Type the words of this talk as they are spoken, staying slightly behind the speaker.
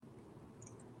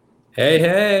Hey,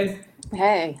 hey,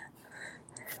 Hey.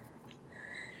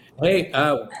 hey.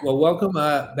 Well, welcome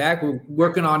back. We're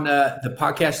working on the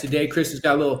podcast today. Kristen's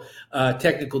got a little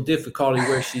technical difficulty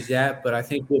where she's at, but I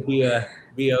think we'll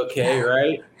be okay,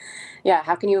 right? Yeah,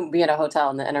 how can you be at a hotel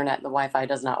and the internet and the Wi-Fi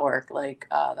does not work?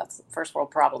 That's a first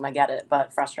world problem. I get it,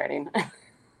 but frustrating.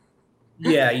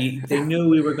 Yeah, they knew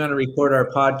we were going to record our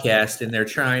podcast, and they're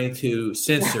trying to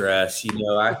censor us.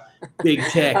 Big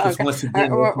tech is Okay. once All right,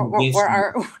 again working against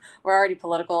you. we're already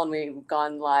political and we've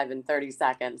gone live in 30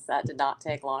 seconds. That did not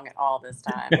take long at all this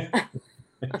time.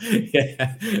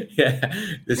 Yeah, yeah.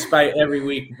 Despite every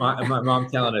week, my mom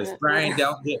telling us, Brian,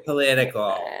 don't get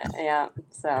political. Yeah.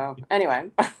 So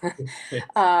anyway,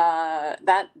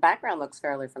 that background looks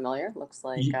fairly familiar. Looks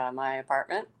like my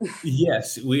apartment.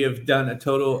 Yes, we have done a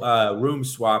total room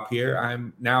swap here.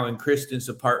 I'm now in Kristen's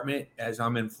apartment as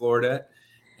I'm in Florida,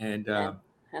 and and,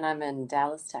 and I'm in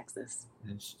Dallas, Texas.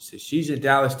 so she's in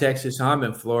Dallas, Texas. I'm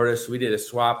in Florida, so we did a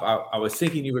swap. I was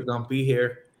thinking you were going to be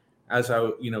here as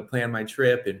planned my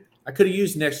trip, and I could have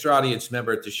used an extra audience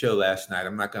member at the show last night.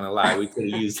 I'm not going to lie, we could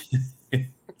have used.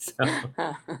 So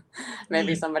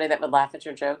Maybe somebody that would laugh at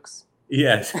your jokes.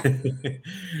 yes,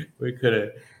 we could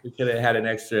have had an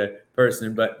extra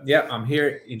person, but yeah, I'm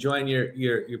here enjoying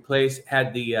your place.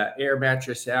 Had the air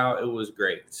mattress out; it was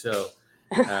great. So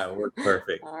worked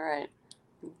perfect. All right.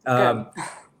 Good. Um,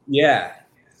 yeah.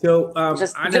 So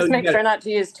Just I know just you make got sure not to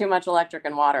use too much electric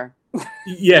and water.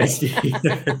 yes.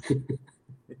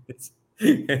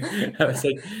 I was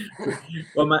like,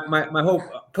 well, my whole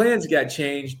plans got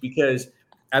changed because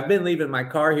I've been leaving my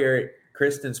car here at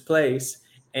Kristen's place,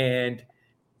 and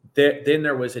then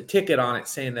there was a ticket on it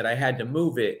saying that I had to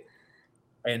move it.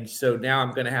 And so now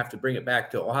I'm going to have to bring it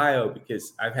back to Ohio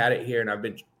because I've had it here and I've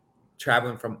been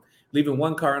traveling from leaving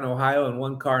one car in Ohio and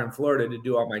one car in Florida to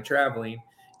do all my traveling.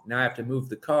 Now I have to move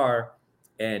the car,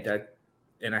 and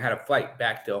I had a flight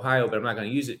back to Ohio, but I'm not going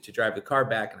to use it to drive the car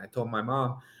back. And I told my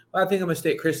mom, well, I think I'm going to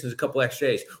stay at Kristen's a couple extra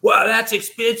days. Well, that's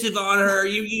expensive on her.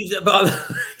 You use up all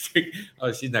the.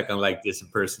 Oh, she's not going to like this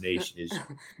impersonation, is she?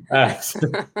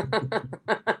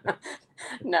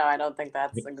 No, I don't think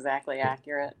that's exactly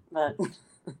accurate, but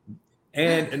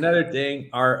And another thing,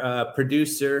 our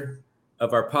producer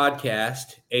of our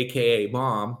podcast, aka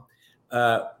Mom,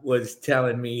 was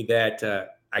telling me that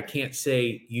I can't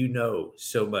say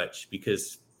so much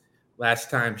because last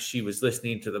time she was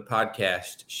listening to the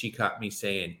podcast, she caught me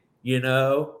saying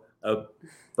a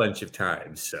bunch of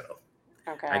times. So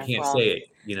I okay. can't Well, say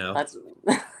it. let's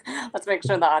let's make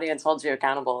sure the audience holds you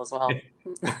accountable as well.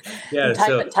 Yeah.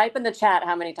 So Type in the chat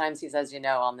how many times he says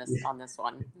on this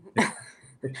one.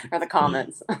 Or the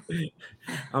comments.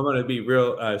 I'm going to be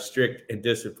real strict and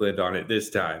disciplined on it this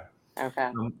time. Okay.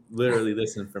 I'm literally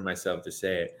listening for myself to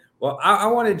say it. Well, I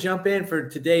want to jump in for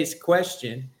today's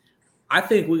question. I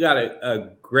think we got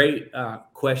a great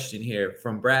question here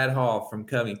from Brad Hall from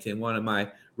Covington, one of my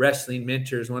wrestling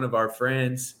mentors, one of our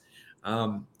friends.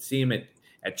 See him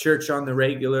at church on the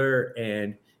regular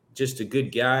and just a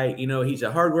good guy. He's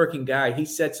a hardworking guy. He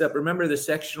sets up, remember the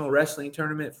sectional wrestling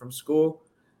tournament from school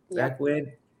back Yep.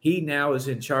 when? He now is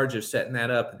in charge of setting that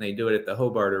up, and they do it at the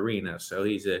Hobart Arena. So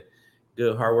he's a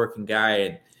good, hardworking guy.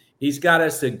 And he's got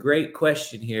us a great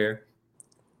question here.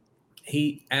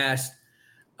 He asked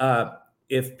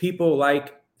if people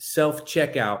like self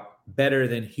checkout better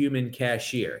than human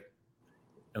cashier.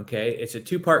 Okay, it's a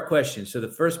two-part question. So the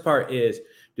first part is,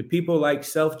 do people like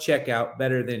self checkout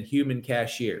better than human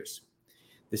cashiers?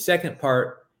 The second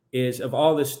part is, of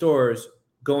all the stores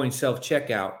going self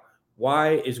checkout,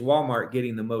 why is Walmart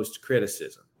getting the most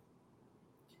criticism?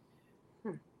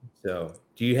 So,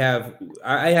 do you have?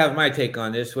 I have my take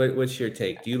on this. What's your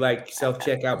take? Do you like self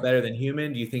Okay. checkout better than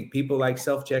human? Do you think people like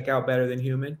self checkout better than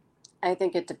human? I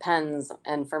think it depends.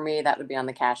 And for me, that would be on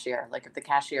the cashier. Like if the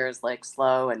cashier is like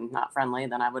slow and not friendly,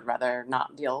 then I would rather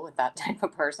not deal with that type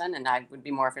of person and I would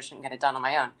be more efficient and get it done on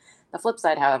my own. The flip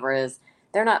side, however, is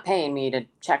they're not paying me to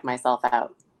check myself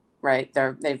out. Right.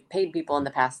 They've paid people in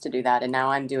the past to do that. And now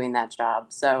I'm doing that job.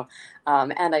 So,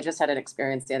 and I just had an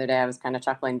experience the other day. I was kind of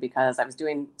chuckling because I was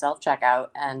doing self checkout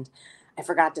and I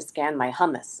forgot to scan my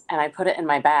hummus and I put it in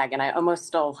my bag and I almost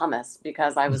stole hummus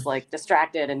because I was like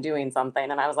distracted and doing something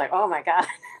and I was like, oh my God.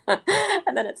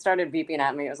 And then it started beeping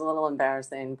at me. It was a little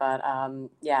embarrassing, but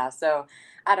yeah. So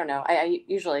I don't know. I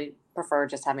usually prefer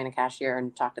just having a cashier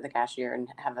and talk to the cashier and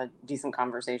have a decent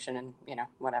conversation and,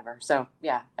 whatever. So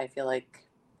yeah, I feel like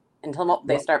until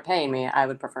they Well, start paying me, I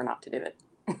would prefer not to do it.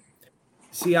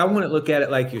 see, I wouldn't look at it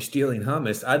like you're stealing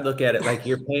hummus. I'd look at it like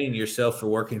you're paying yourself for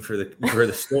working for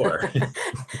the store.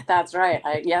 That's right.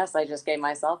 Yes, I just gave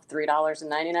myself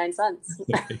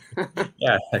 $3.99.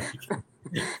 Yeah.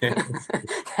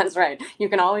 That's right. You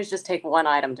can always just take one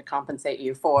item to compensate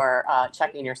you for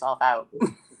checking yourself out.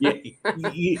 Yeah,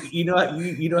 you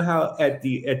know how at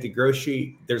the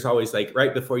grocery there's always like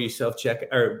right before you self check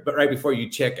or but right before you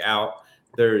check out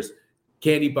there's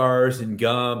candy bars and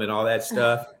gum and all that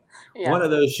stuff. Yeah. One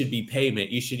of those should be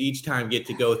payment. You should each time get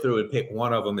to go through and pick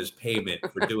one of them as payment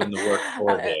for doing the work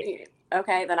for them.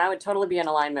 Okay, then I would totally be in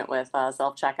alignment with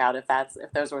self checkout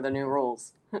if those were the new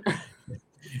rules.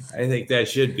 I think that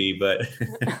should be, but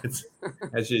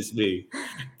that's just me.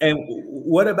 And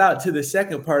what about to the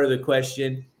second part of the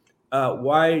question?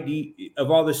 Why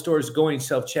of all the stores going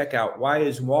self checkout, why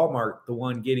is Walmart the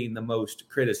one getting the most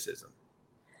criticism?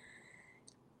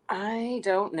 I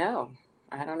don't know.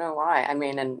 I don't know why. I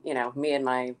mean, and me and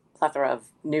my plethora of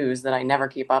news that I never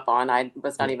keep up on, I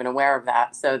was not even aware of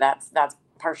that. So that's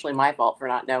partially my fault for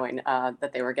not knowing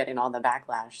that they were getting all the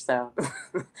backlash. So,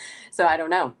 so I don't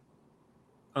know.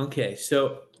 Okay,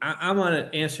 so I want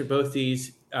to answer both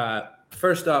these.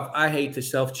 First off, I hate to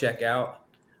self checkout.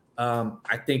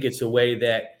 I think it's a way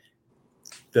that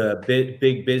the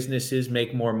big businesses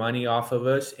make more money off of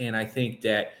us, and I think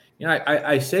that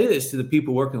I say this to the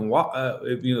people working,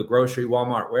 grocery,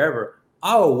 Walmart, wherever.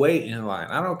 I'll wait in line.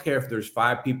 I don't care if there's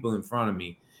 5 people in front of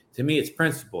me. To me, it's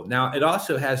principle. Now, it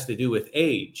also has to do with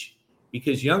age,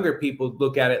 because younger people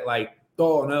look at it like,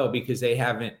 oh no, because they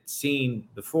haven't seen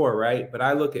before, right? But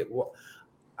I look at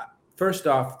first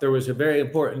off, there was a very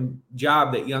important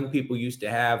job that young people used to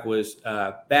have was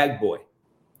bag boy,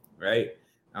 right?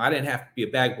 Now, I didn't have to be a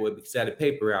bag boy because I had a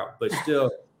paper route, but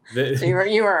still. So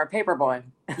you were a paper boy.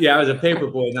 Yeah, I was a paper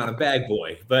boy, not a bag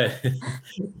boy. But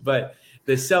but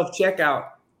the self checkout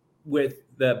with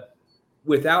the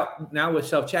without now with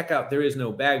self checkout, there is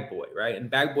no bag boy, right? And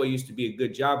bag boy used to be a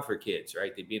good job for kids,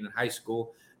 right? They'd be in high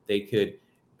school, they could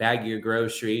bag your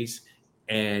groceries,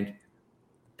 and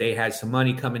they had some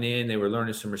money coming in. They were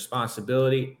learning some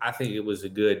responsibility. I think it was a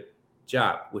good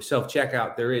job. With self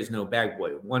checkout, there is no bag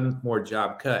boy. One more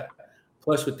job cut.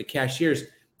 Plus, with the cashiers,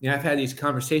 I've had these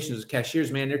conversations with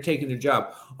cashiers. Man, they're taking their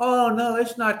job. Oh no,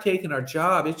 it's not taking our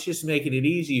job. It's just making it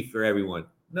easy for everyone.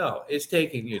 No, it's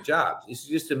taking your jobs. It's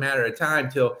just a matter of time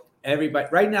till everybody.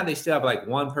 Right now, they still have like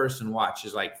one person watch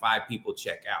is like 5 people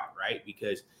check out, right?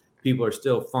 Because people are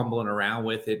still fumbling around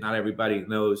with it. Not everybody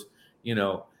knows,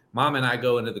 Mom and I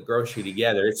go into the grocery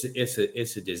together. It's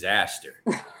a disaster.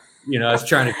 I was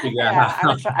trying to figure out Yeah,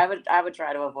 how. I would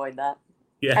try to avoid that.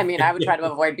 I Yeah, mean, I would try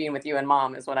to avoid being with you and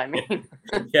Mom, is what I mean.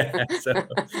 yeah. So,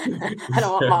 I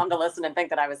don't want Mom to listen and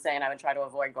think that I was saying I would try to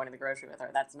avoid going to the grocery with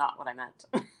her. That's not what I meant.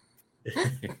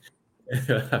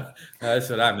 that's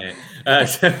what I meant.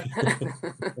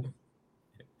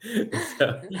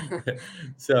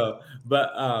 So,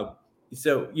 but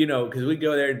because we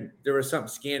go there and there was something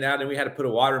scanned out and we had to put a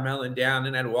watermelon down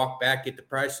and I had to walk back, get the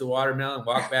price of the watermelon,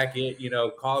 walk back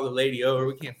call the lady over.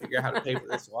 We can't figure out how to pay for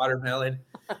this watermelon.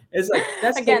 It's like,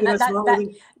 that's Again, taking us longer.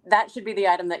 that should be the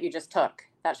item that you just took.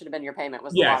 That should have been your payment,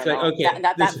 was the Yeah, it's like, watermelon. okay.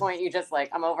 At that point, you just like,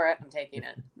 I'm over it. I'm taking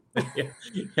it.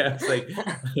 Yeah, it's like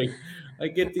I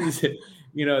get these, then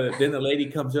the lady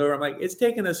comes over. I'm like, it's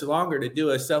taking us longer to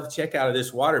do a self checkout of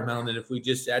this watermelon than if we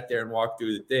just sat there and walked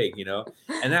through the thing,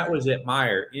 And that was at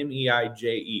Meijer,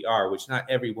 Meijer, which not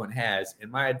everyone has. And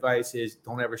my advice is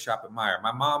don't ever shop at Meijer.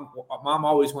 My mom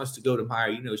always wants to go to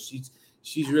Meijer.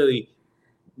 She's really,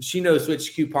 she knows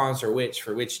which coupons are which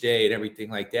for which day and everything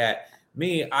like that.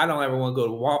 Me, I don't ever want to go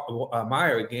to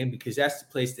Meijer again because that's the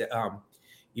place that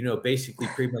basically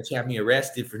pretty much have me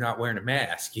arrested for not wearing a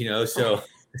mask, so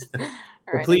the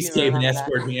police came and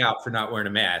escorted me out for not wearing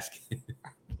a mask.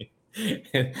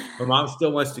 And my mom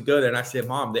still wants to go there. And I said,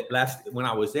 Mom, when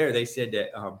I was there, they said that,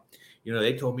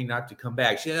 they told me not to come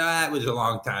back. She said, that was a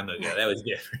long time ago. That was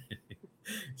different.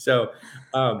 So,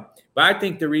 but I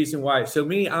think the reason why,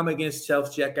 I'm against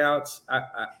self-checkouts.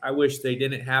 I wish they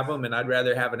didn't have them, and I'd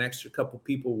rather have an extra couple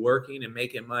people working and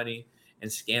making money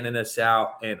and scanning us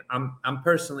out. And I'm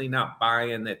personally not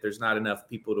buying that there's not enough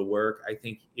people to work. I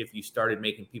think if you started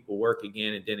making people work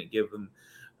again and didn't give them,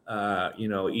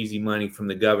 easy money from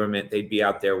the government, they'd be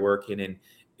out there working, and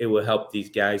it will help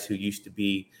these guys who used to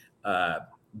be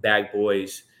bag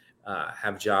boys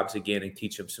have jobs again and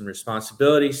teach them some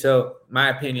responsibility. So my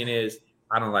opinion is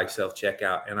I don't like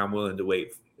self-checkout, and I'm willing to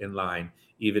wait in line,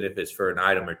 even if it's for an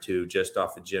item or two, just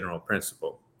off a general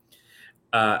principle.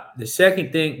 The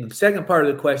second part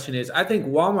of the question is, I think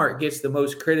Walmart gets the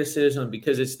most criticism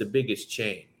because it's the biggest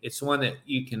chain. It's one that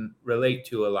you can relate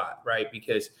to a lot, right?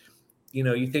 Because,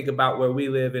 you think about where we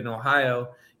live in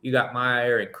Ohio, you got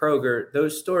Meijer and Kroger.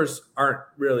 Those stores aren't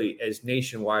really as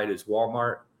nationwide as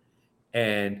Walmart.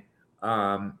 And,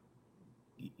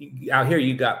 out here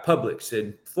you got Publix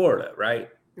in Florida, right?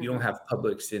 You don't Mhm. have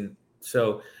Publix in,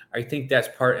 so I think that's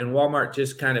part. And Walmart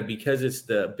just kind of, because it's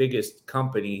the biggest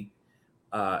company,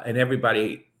 and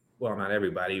everybody, well, not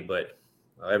everybody, but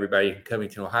everybody coming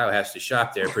to Ohio has to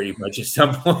shop there pretty much at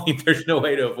some point. There's no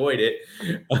way to avoid it.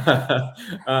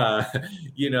 uh,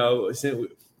 you know, so,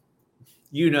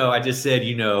 I just said,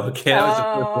 okay, that was the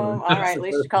first one. Oh, all That was right. the At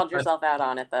least first you called one. yourself out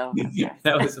on it, though. Okay.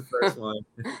 That was the first one.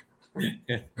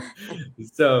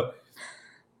 So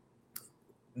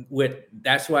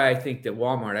that's why I think that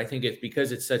Walmart, I think it's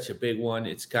because it's such a big one.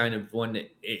 It's kind of one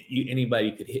that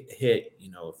anybody could hit,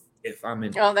 if I'm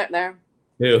in Oh, there.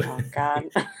 two. Oh, God.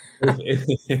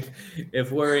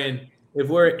 if we're in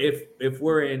if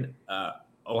we're in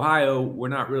Ohio, we're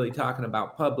not really talking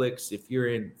about Publix. If you're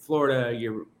in Florida,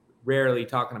 you're rarely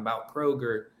talking about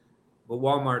Kroger, but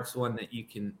Walmart's one that you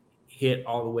can hit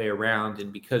all the way around.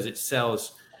 And because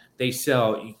they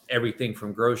sell everything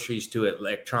from groceries to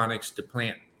electronics to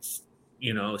plant,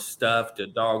 stuff to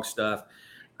dog stuff.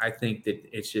 I think that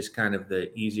it's just kind of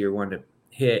the easier one to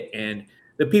hit. And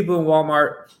the people in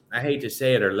Walmart, I hate to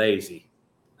say it, are lazy.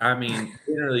 I mean,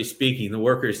 generally speaking, the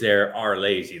workers there are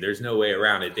lazy. There's no way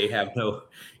around it. They have no,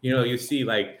 you see,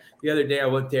 like the other day I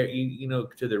went there,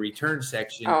 to the return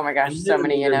section, Oh, my gosh. and So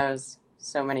many literally you-knows.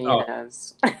 So many oh,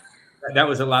 you-knows. that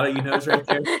was a lot of right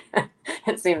there.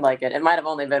 It seemed like it. It might have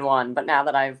only been one, but now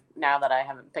that I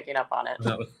haven't picking up on it.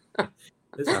 No,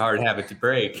 this is a hard habit to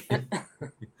break.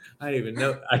 I didn't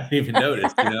even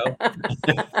notice,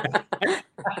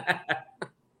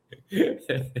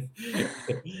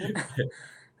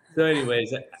 So,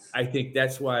 anyways, I think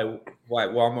that's why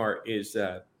Walmart is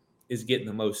getting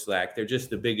the most slack. They're just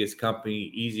the biggest company,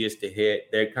 easiest to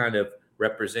hit. They kind of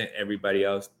represent everybody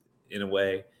else in a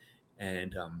way,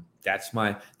 and that's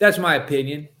my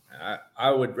opinion. I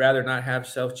would rather not have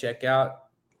self checkout.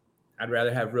 I'd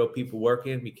rather have real people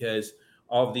working, because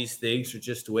all of these things are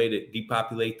just a way to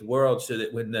depopulate the world, so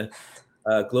that when the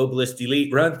globalist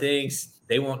elite run things,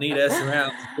 they won't need us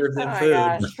around to serve Oh them my food.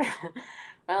 gosh.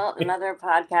 Well, another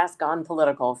podcast gone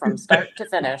political from start to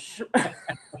finish.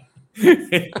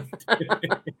 It's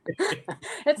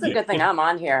a good thing I'm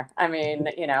on here. I mean,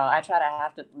 I try to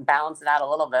have to balance it out a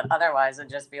little bit. Otherwise, it'd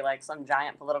just be like some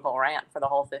giant political rant for the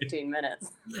whole 15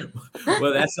 minutes.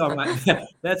 Well, that's all my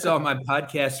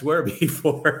podcasts were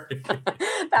before.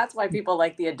 That's why people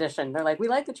like the addition. They're like, we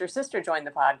like that your sister joined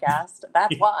the podcast.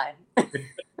 That's why.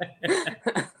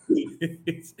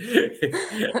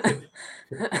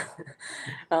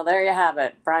 Well, there you have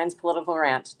it. Brian's political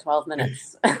rant, 12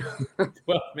 minutes.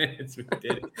 12 minutes, we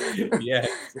did it. Yeah.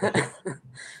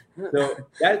 So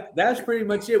that's pretty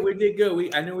much it. We did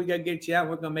good. I know we got to get you out.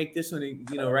 We're going to make this one,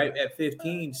 right at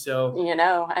 15. So,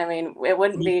 I mean, it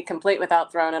wouldn't be complete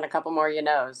without throwing in a couple more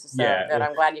So yeah, good.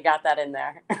 I'm glad you got that in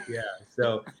there. Yeah.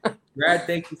 So, Brad,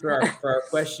 thank you for our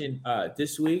question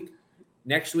this week.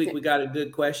 Next week we got a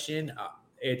good question.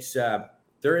 It's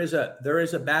there is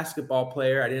a basketball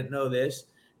player, I didn't know this,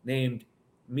 named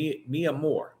Mia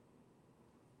Moore,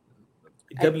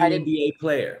 WNBA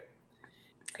player,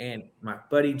 and my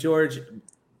buddy George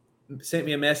sent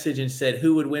me a message and said,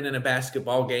 who would win in a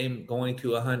basketball game going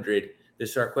to 100?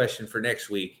 This is our question for next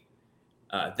week.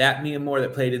 That Mia Moore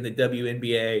that played in the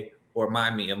WNBA, or my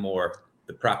Mia Moore,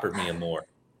 the proper Mia Moore?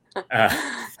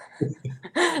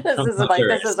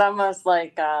 This is almost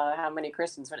like how many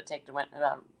Kristens would it take to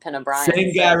pin a Brian?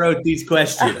 Same guy wrote these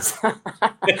questions.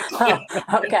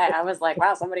 Okay, I was like,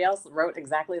 wow, somebody else wrote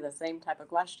exactly the same type of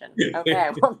question. Okay,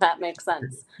 well, that makes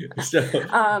sense.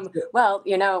 Well,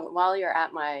 while you're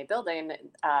at my building,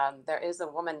 there is a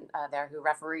woman there who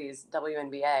referees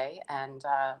WNBA and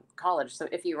college. So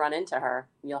if you run into her,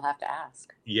 you'll have to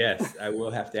ask. Yes, I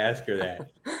will have to ask her that.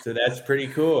 So that's pretty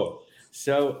cool.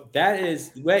 So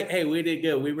hey, we did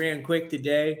good. We ran quick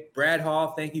today. Brad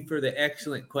Hall, thank you for the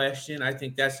excellent question. I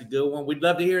think that's a good one. We'd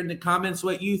love to hear in the comments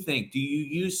what you think. Do you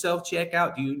use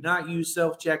self-checkout? Do you not use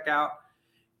self-checkout?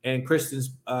 And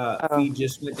Kristen's feed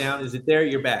just went down. Is it there?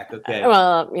 You're back. Okay.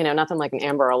 Well, nothing like an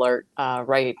Amber Alert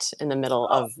right in the middle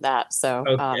of that. So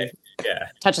okay. Yeah.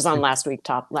 Touches on last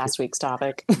week's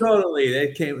topic. Totally.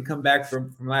 They come back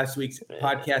from last week's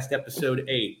podcast, episode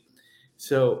 8.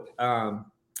 So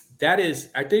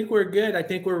I think we're good. I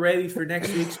think we're ready for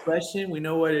next week's question. We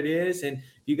know what it is. And if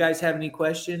you guys have any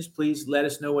questions, please let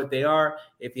us know what they are.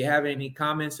 If you have any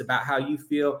comments about how you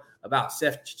feel about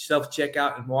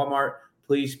self-checkout in Walmart,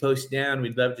 please post down.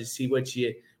 We'd love to see what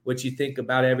you think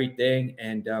about everything.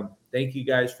 And thank you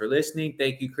guys for listening.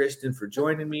 Thank you, Kristen, for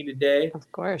joining me today.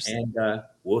 Of course. And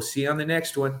we'll see you on the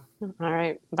next one. All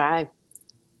right. Bye.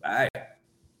 Bye.